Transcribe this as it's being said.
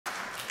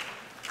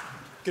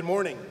Good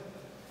morning.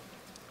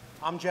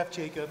 I'm Jeff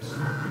Jacobs.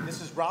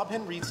 This is Rob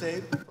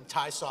Henrice from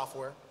Tai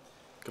Software.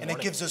 Good and morning.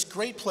 It gives us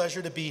great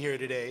pleasure to be here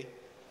today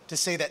to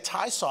say that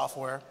Tai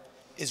Software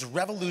is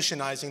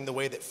revolutionizing the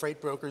way that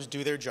freight brokers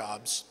do their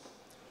jobs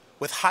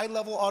with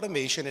high-level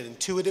automation and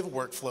intuitive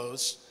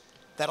workflows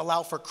that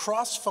allow for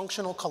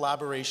cross-functional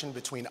collaboration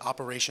between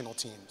operational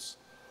teams.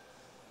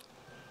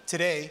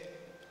 Today,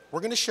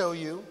 we're going to show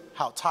you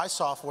how Tai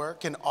Software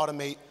can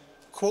automate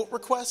quote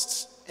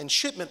requests and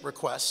shipment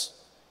requests,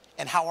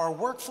 and how our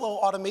workflow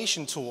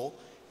automation tool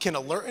can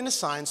alert and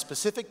assign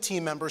specific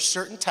team members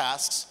certain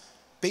tasks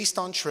based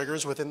on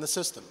triggers within the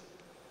system.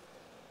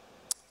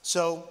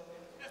 So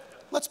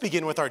let's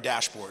begin with our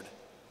dashboard.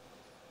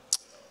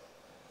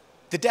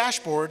 The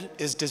dashboard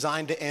is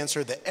designed to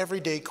answer the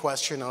everyday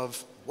question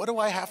of, what do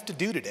I have to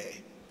do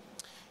today?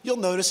 You'll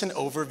notice an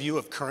overview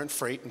of current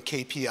freight and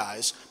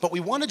KPIs, but we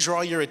want to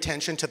draw your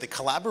attention to the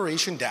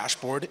collaboration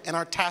dashboard and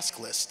our task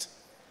list.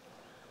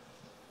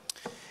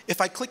 If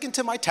I click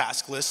into my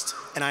task list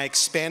and I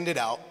expand it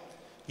out,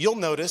 you'll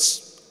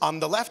notice on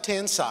the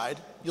left-hand side,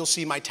 you'll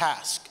see my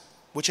task,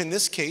 which in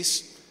this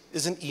case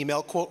is an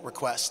email quote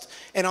request.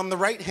 And on the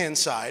right-hand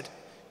side,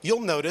 you'll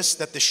notice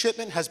that the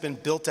shipment has been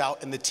built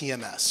out in the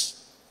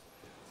TMS.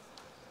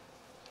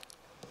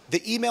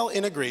 The email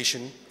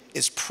integration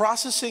is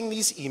processing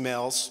these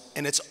emails,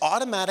 and it's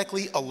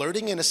automatically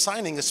alerting and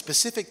assigning a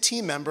specific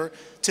team member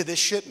to this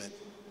shipment.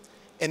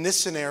 In this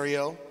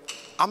scenario,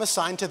 I'm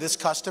assigned to this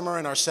customer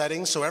in our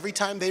settings, so every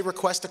time they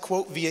request a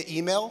quote via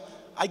email,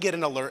 I get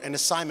an alert and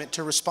assignment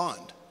to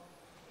respond.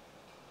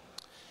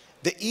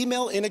 The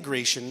email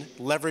integration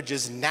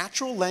leverages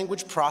natural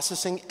language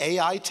processing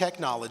AI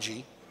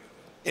technology,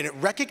 and it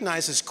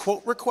recognizes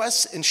quote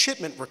requests and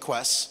shipment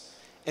requests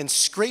and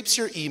scrapes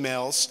your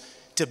emails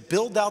to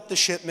build out the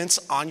shipments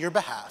on your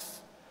behalf,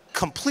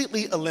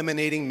 completely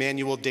eliminating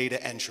manual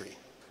data entry.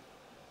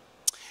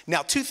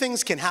 Now, two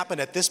things can happen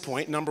at this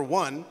point. Number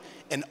one,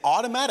 an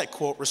automatic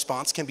quote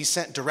response can be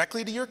sent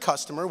directly to your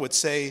customer with,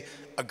 say,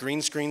 a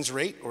green screens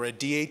rate or a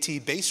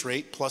DAT base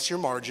rate plus your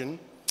margin.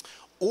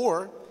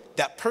 Or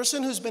that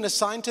person who's been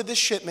assigned to this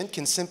shipment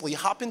can simply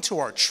hop into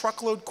our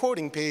truckload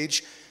quoting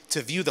page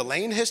to view the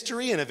lane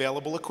history and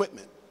available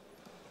equipment.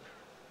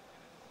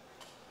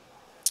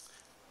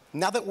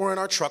 Now that we're in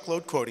our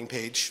truckload quoting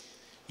page,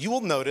 you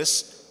will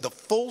notice the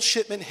full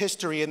shipment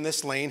history in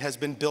this lane has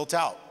been built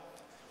out,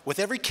 with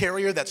every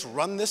carrier that's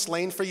run this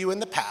lane for you in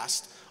the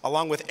past,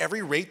 along with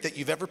every rate that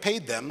you've ever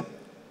paid them,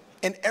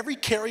 and every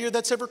carrier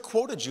that's ever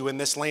quoted you in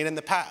this lane in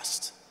the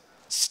past,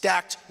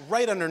 stacked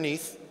right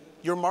underneath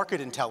your market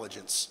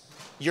intelligence,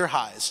 your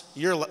highs,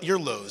 your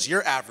lows,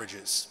 your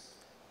averages,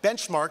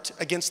 benchmarked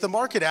against the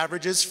market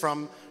averages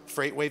from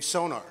FreightWaves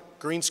Sonar,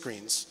 Green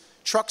Screens,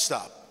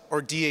 TruckStop,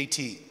 or DAT.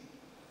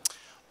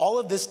 All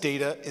of this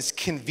data is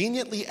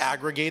conveniently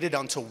aggregated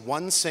onto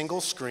one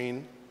single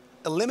screen,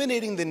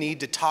 eliminating the need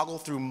to toggle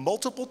through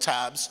multiple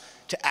tabs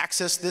to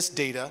access this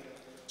data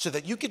so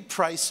that you could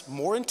price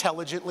more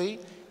intelligently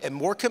and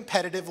more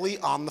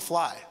competitively on the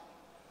fly.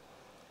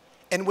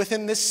 And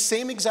within this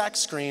same exact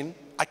screen,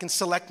 I can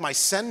select my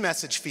send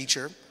message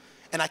feature,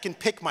 and I can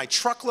pick my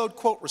truckload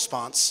quote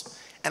response,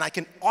 and I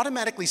can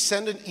automatically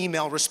send an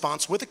email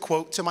response with a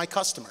quote to my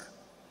customer.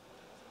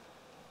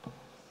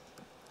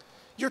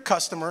 Your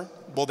customer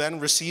will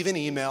then receive an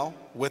email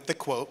with the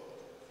quote.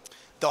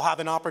 They'll have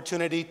an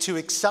opportunity to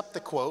accept the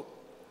quote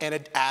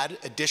and add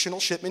additional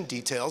shipment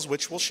details,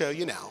 which we'll show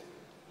you now.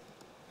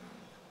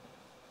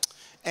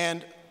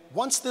 And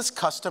once this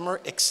customer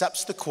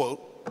accepts the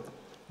quote,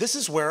 this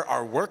is where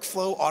our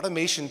workflow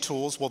automation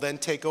tools will then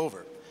take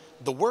over.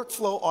 The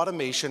workflow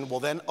automation will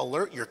then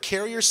alert your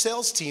carrier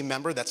sales team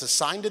member that's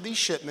assigned to these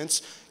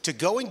shipments to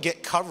go and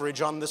get coverage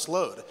on this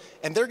load.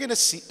 And they're going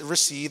to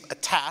receive a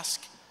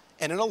task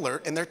and an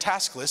alert in their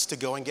task list to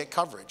go and get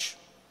coverage.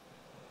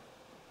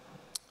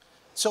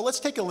 So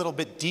let's take a little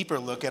bit deeper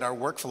look at our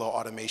workflow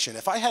automation.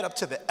 If I head up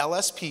to the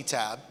LSP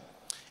tab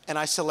and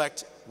I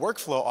select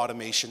Workflow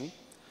Automation,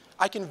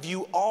 I can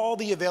view all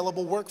the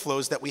available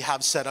workflows that we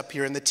have set up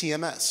here in the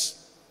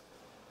TMS.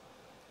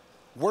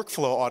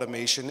 Workflow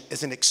automation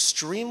is an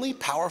extremely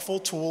powerful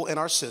tool in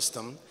our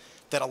system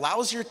that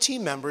allows your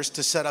team members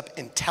to set up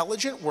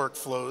intelligent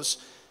workflows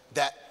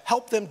that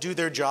help them do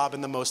their job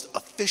in the most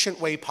efficient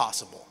way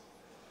possible.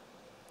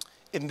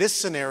 In this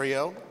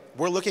scenario,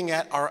 we're looking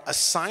at our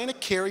Assign a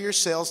Carrier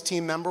Sales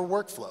Team Member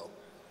workflow.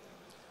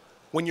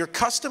 When your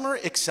customer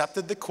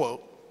accepted the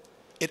quote,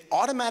 it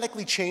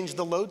automatically changed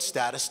the load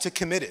status to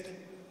committed.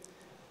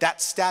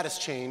 That status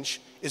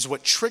change is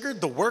what triggered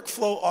the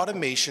workflow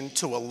automation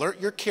to alert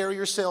your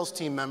carrier sales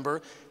team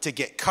member to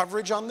get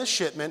coverage on the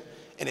shipment,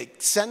 and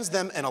it sends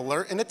them an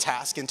alert and a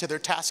task into their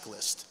task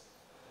list.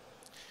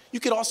 You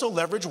could also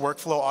leverage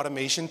workflow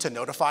automation to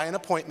notify an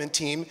appointment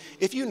team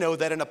if you know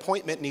that an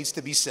appointment needs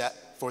to be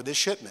set for this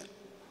shipment.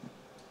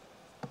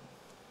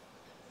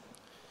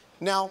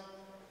 Now,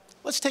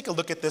 let's take a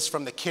look at this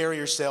from the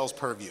carrier sales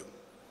purview.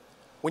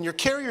 When your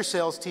carrier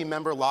sales team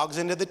member logs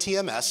into the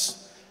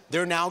TMS,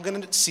 they're now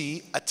going to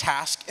see a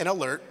task and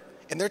alert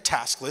in their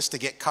task list to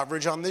get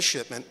coverage on this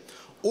shipment,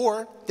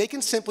 or they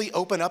can simply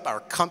open up our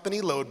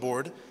company load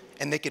board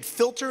and they could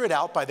filter it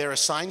out by their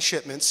assigned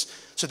shipments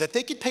so that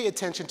they could pay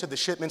attention to the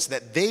shipments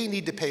that they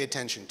need to pay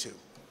attention to.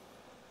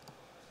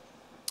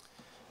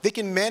 They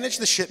can manage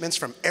the shipments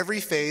from every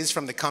phase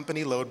from the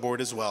company load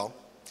board as well,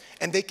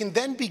 and they can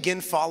then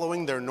begin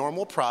following their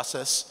normal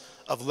process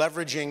of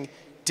leveraging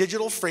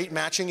digital freight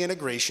matching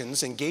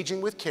integrations,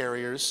 engaging with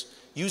carriers,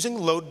 using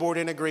load board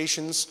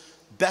integrations,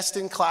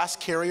 best-in-class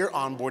carrier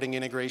onboarding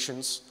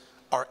integrations,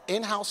 our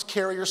in-house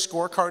carrier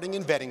scorecarding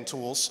and vetting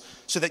tools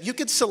so that you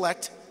could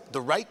select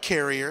the right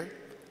carrier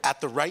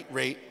at the right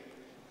rate,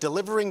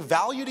 delivering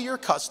value to your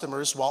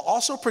customers while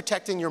also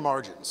protecting your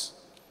margins.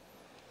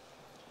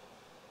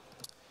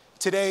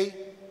 Today,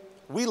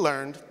 we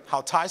learned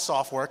how Tai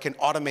software can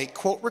automate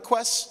quote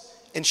requests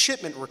and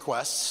shipment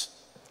requests,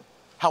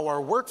 how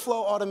our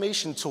workflow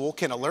automation tool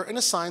can alert and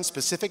assign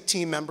specific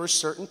team members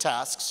certain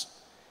tasks,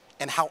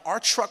 and how our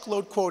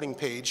truckload quoting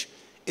page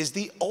is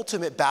the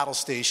ultimate battle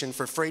station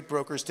for freight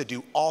brokers to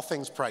do all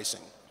things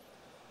pricing.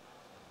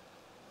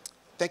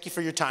 Thank you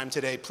for your time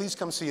today. Please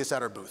come see us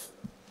at our booth.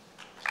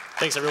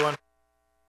 Thanks, everyone.